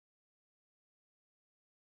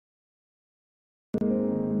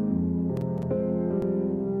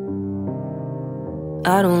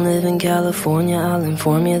I don't live in California, I'll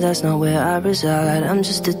inform you that's not where I reside. I'm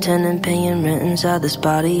just a tenant paying rent inside this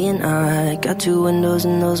body, and I got 2 windows,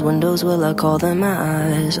 and those windows, well, I call them my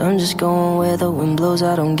eyes. I'm just going where the wind blows,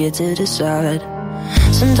 I don't get to decide.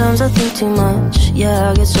 Sometimes I think too much, yeah,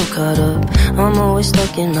 I get so caught up. I'm always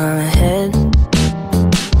stuck in my head.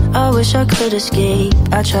 I wish I could escape,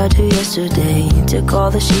 I tried to yesterday. Took all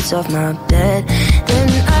the sheets off my bed. Then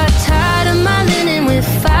I tied up my linen with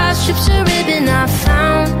 5 strips of ribbon I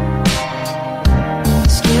found.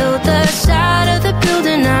 Scaled the side of the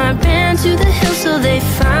building, I ran to the hill so they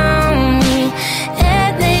found me.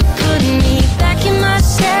 And they put me back in my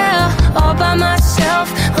cell, all by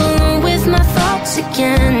myself, alone with my thoughts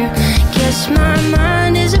again. Guess my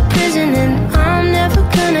mind is a prison and I'm never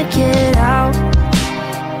gonna get out.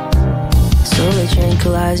 So they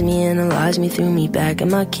tranquilized me, analyzed me, threw me back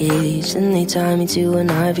in my cage. Then they tied me to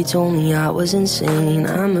an ivy, told me I was insane.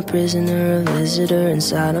 I'm a prisoner, a visitor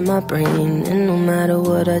inside of my brain. And no matter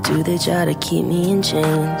what I do, they try to keep me in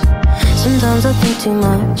chains. Sometimes I think too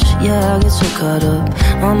much, yeah, I get so caught up.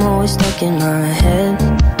 I'm always stuck in my head.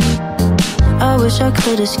 I wish I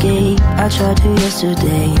could escape, I tried to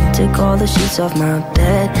yesterday. Took all the sheets off my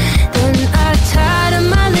bed. Then I tied up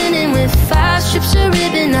my linen with 5 strips of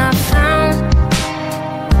ribbon I found.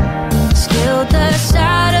 Scaled the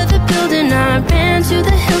side of the building, I ran to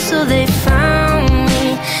the hill so they found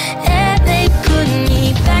me. And they put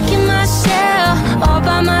me back in my cell, all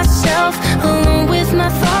by myself, alone with my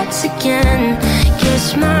thoughts again.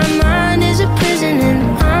 Guess my mind is a prison and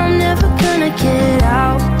I'm never gonna get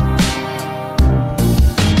out.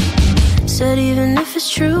 Said even if it's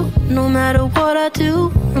true, no matter what I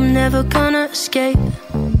do, I'm never gonna escape.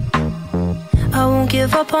 I won't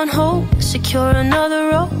give up on hope, secure another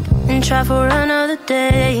rope and try for another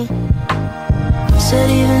day. Said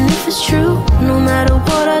even if it's true, no matter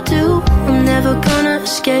what I do, I'm never gonna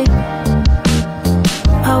escape.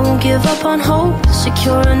 I won't give up on hope,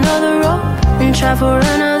 secure another rope and try for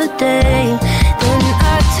another day. Then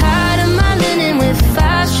I tied up my linen with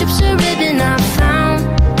 5 strips of ribbon I found.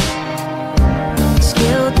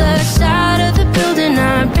 Scaled the side of the building,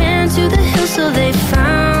 I ran to the hill so they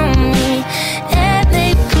found me. And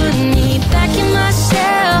they put me back in my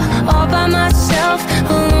cell, all by myself,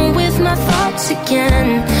 alone with my thoughts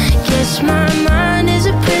again. Guess my mind